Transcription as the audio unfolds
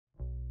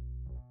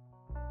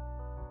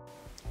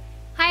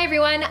Hi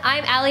everyone,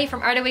 I'm Allie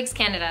from Arda Wigs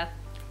Canada.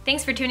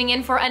 Thanks for tuning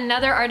in for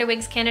another Arda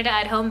Wigs Canada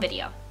at Home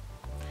video.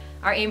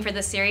 Our aim for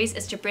this series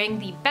is to bring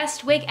the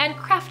best wig and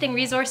crafting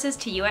resources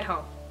to you at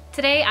home.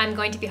 Today I'm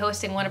going to be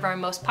hosting one of our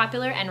most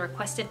popular and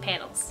requested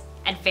panels,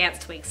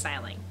 Advanced Wig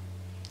Styling.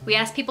 We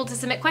asked people to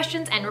submit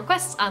questions and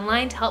requests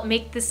online to help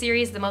make this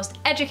series the most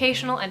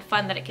educational and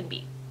fun that it can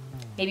be.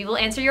 Maybe we'll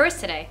answer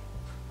yours today.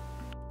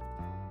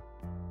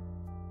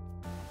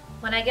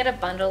 When I get a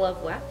bundle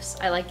of wefts,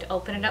 I like to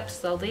open it up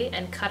slowly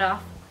and cut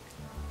off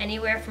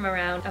anywhere from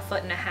around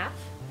 1.5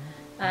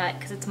 feet,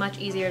 because it's much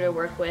easier to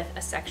work with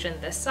a section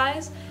this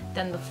size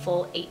than the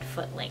full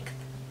 8-foot length.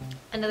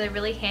 Another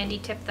really handy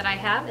tip that I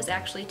have is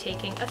actually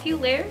taking a few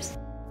layers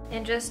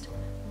and just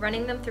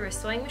running them through a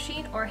sewing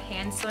machine or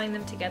hand sewing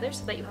them together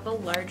so that you have a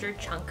larger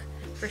chunk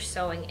for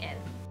sewing in.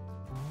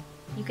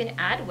 You can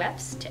add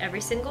wefts to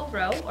every single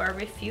row or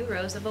every few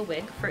rows of a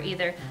wig for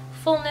either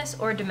fullness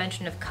or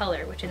dimension of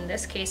color, which in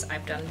this case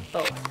I've done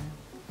both.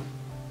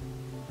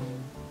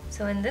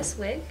 So in this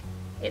wig,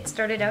 it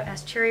started out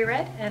as cherry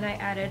red and I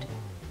added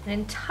an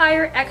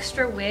entire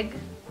extra wig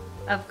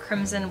of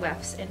crimson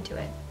wefts into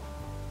it.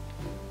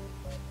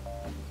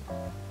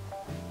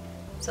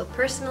 So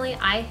personally,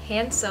 I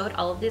hand sewed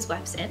all of these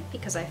wefts in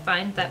because I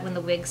find that when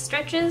the wig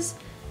stretches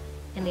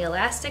and the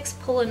elastics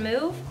pull and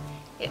move,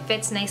 it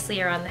fits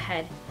nicely around the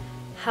head.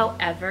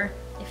 However,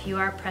 if you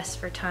are pressed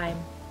for time,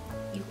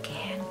 you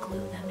can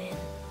glue them in.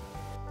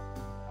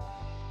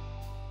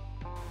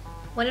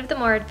 One of the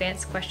more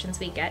advanced questions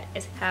we get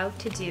is how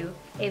to do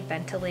a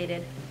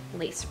ventilated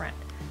lace front.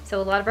 So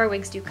a lot of our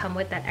wigs do come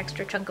with that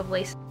extra chunk of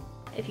lace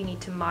if you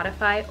need to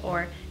modify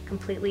or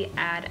completely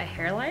add a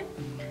hairline.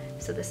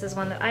 So this is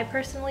one that I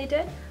personally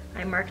did.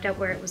 I marked out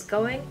where it was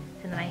going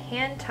and then I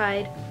hand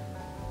tied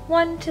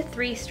 1 to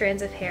 3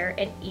 strands of hair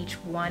in each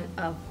one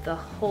of the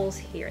holes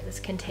here. This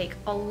can take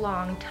a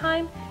long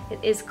time. It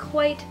is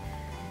quite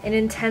an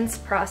intense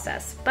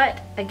process, but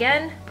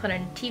again, put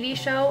on a TV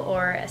show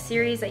or a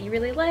series that you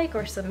really like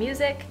or some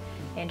music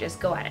and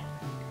just go at it.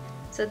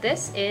 So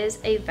this is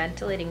a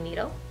ventilating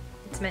needle.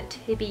 It's meant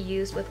to be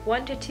used with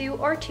 1 to 2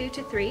 or 2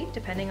 to 3,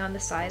 depending on the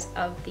size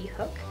of the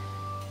hook,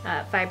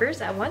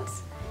 fibers at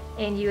once.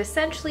 And you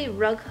essentially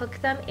rug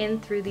hook them in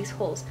through these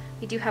holes.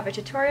 We do have a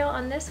tutorial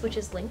on this, which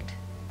is linked.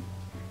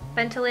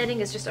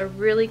 Ventilating is just a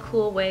really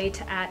cool way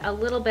to add a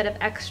little bit of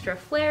extra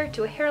flair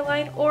to a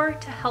hairline or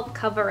to help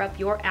cover up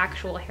your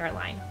actual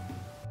hairline.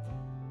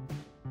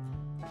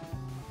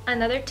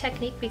 Another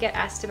technique we get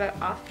asked about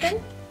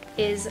often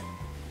is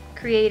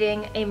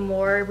creating a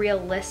more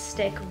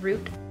realistic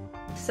root.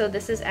 So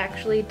this is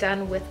actually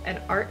done with an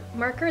art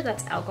marker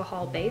that's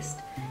alcohol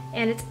based,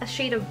 and it's a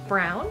shade of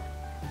brown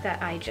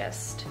that I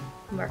just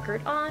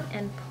markered on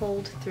and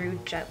pulled through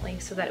gently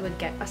so that it would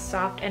get a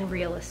soft and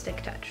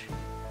realistic touch.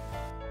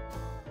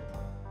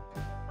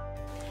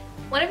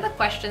 One of the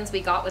questions we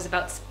got was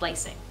about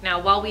splicing.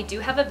 Now, while we do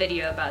have a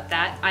video about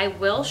that, I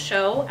will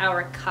show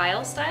our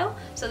Kyle style.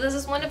 So this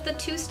is one of the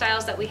 2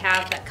 styles that we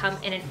have that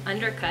come in an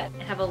undercut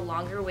and have a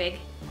longer wig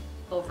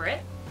over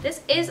it.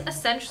 This is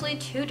essentially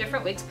 2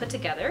 different wigs put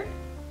together.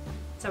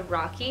 It's a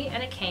Rocky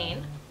and a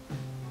cane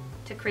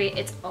to create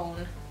its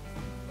own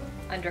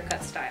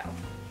undercut style.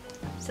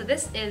 So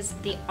this is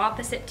the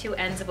opposite 2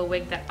 ends of a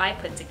wig that I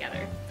put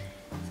together.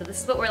 So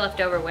this is what we're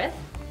left over with,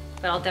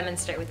 but I'll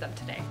demonstrate with them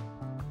today.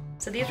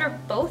 So these are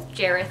both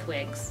Jareth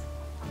wigs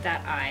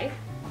that I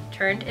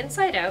turned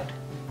inside out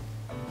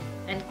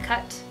and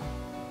cut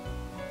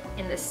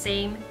in the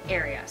same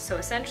area. So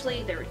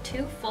essentially there were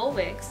 2 full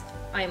wigs.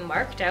 I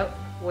marked out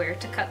where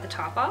to cut the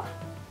top off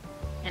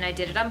and I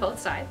did it on both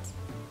sides,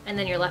 and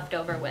then you're left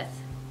over with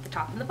the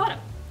top and the bottom.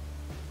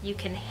 You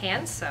can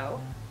hand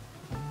sew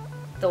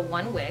the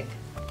one wig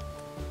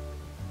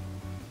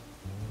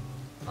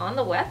on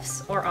the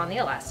wefts or on the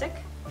elastic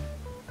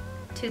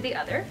to the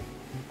other.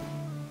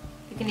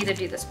 You can either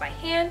do this by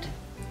hand,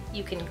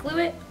 you can glue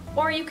it,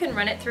 or you can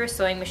run it through a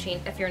sewing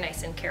machine if you're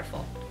nice and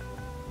careful.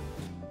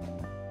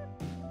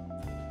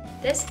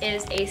 This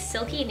is a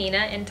Silky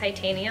Nina in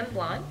Titanium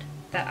Blonde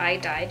that I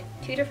dyed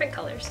 2 different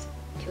colors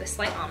to a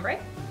slight ombre.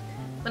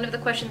 One of the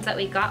questions that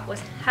we got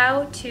was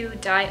how to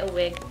dye a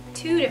wig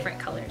 2 different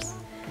colors.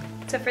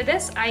 So for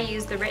this, I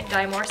used the Rit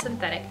Dye More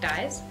synthetic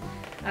dyes.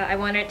 I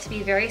wanted it to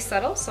be very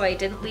subtle, so I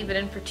didn't leave it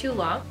in for too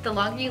long. The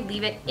longer you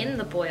leave it in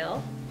the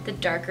boil, the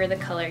darker the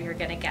color you're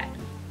gonna get.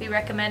 We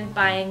recommend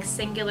buying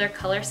singular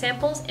color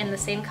samples in the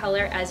same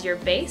color as your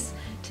base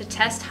to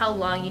test how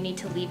long you need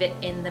to leave it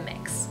in the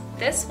mix.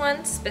 This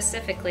one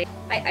specifically,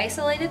 I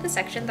isolated the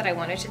section that I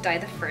wanted to dye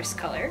the first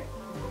color,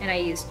 and I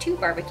used 2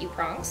 barbecue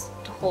prongs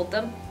to hold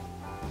them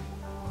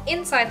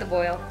inside the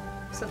boil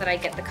so that I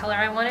get the color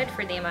I wanted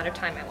for the amount of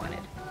time I wanted.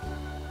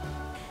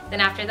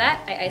 Then after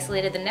that, I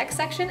isolated the next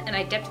section and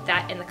I dipped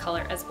that in the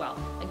color as well.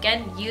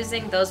 Again,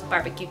 using those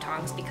barbecue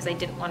tongs because I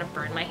didn't want to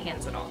burn my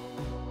hands at all.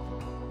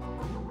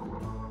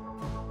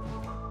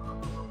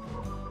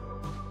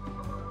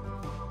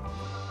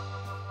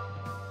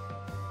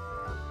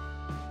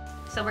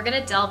 So we're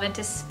gonna delve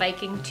into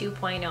Spiking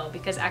 2.0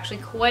 because actually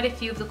quite a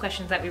few of the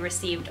questions that we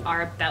received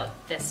are about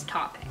this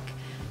topic.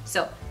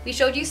 So we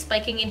showed you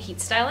spiking and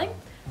heat styling,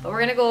 but we're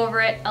gonna go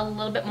over it a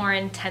little bit more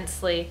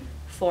intensely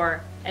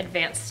for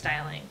advanced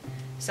styling.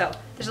 So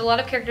there's a lot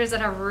of characters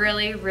that have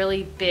really,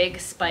 really big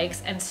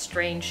spikes and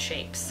strange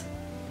shapes.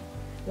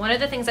 One of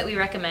the things that we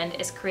recommend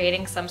is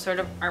creating some sort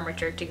of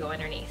armature to go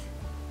underneath.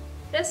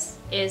 This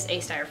is a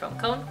styrofoam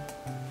cone.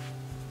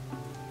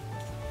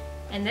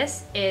 And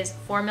this is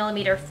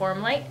 4mm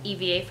Formlite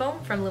EVA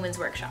foam from Lumen's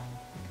Workshop.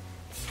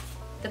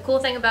 The cool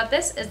thing about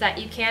this is that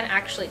you can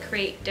actually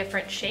create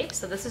different shapes.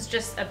 So this is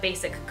just a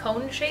basic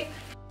cone shape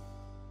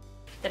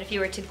that if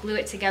you were to glue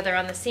it together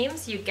on the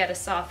seams, you'd get a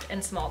soft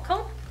and small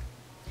cone.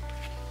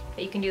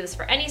 But you can do this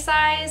for any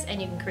size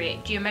and you can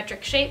create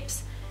geometric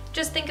shapes.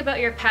 Just think about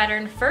your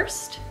pattern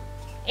first.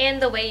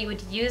 And the way you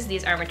would use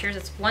these armatures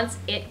is once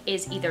it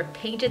is either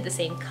painted the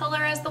same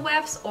color as the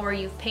wefts or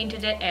you've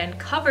painted it and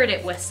covered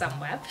it with some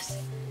wefts,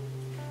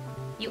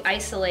 you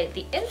isolate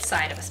the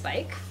inside of a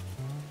spike.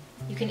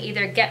 You can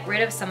either get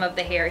rid of some of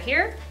the hair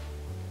here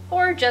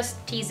or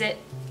just tease it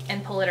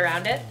and pull it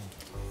around it.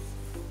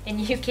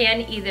 And you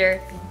can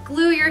either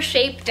glue your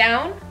shape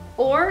down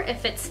or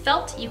if it's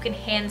felt, you can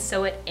hand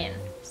sew it in.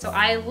 So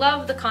I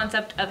love the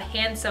concept of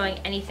hand sewing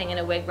anything in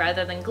a wig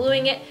rather than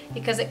gluing it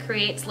because it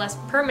creates less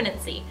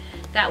permanency.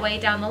 That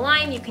way down the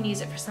line you can use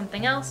it for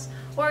something else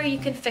or you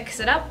can fix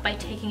it up by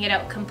taking it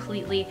out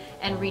completely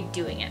and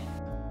redoing it.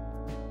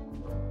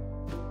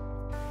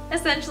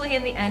 Essentially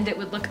in the end it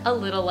would look a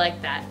little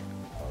like that.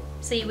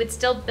 So you would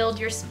still build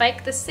your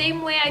spike the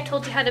same way I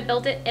told you how to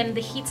build it in the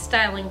heat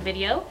styling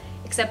video,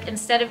 except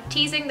instead of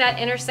teasing that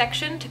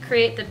intersection to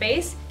create the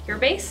base, your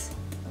base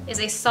is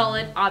a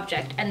solid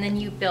object, and then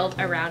you build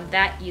around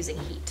that using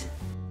heat.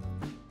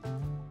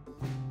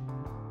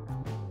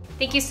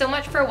 Thank you so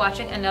much for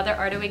watching another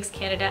Arda Wigs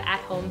Canada at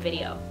home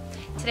video.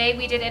 Today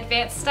we did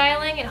advanced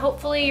styling and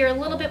hopefully you're a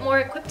little bit more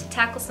equipped to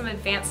tackle some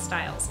advanced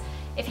styles.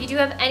 If you do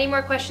have any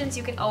more questions,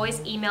 you can always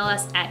email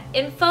us at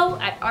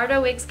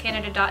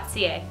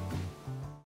info@ardawigscanada.ca.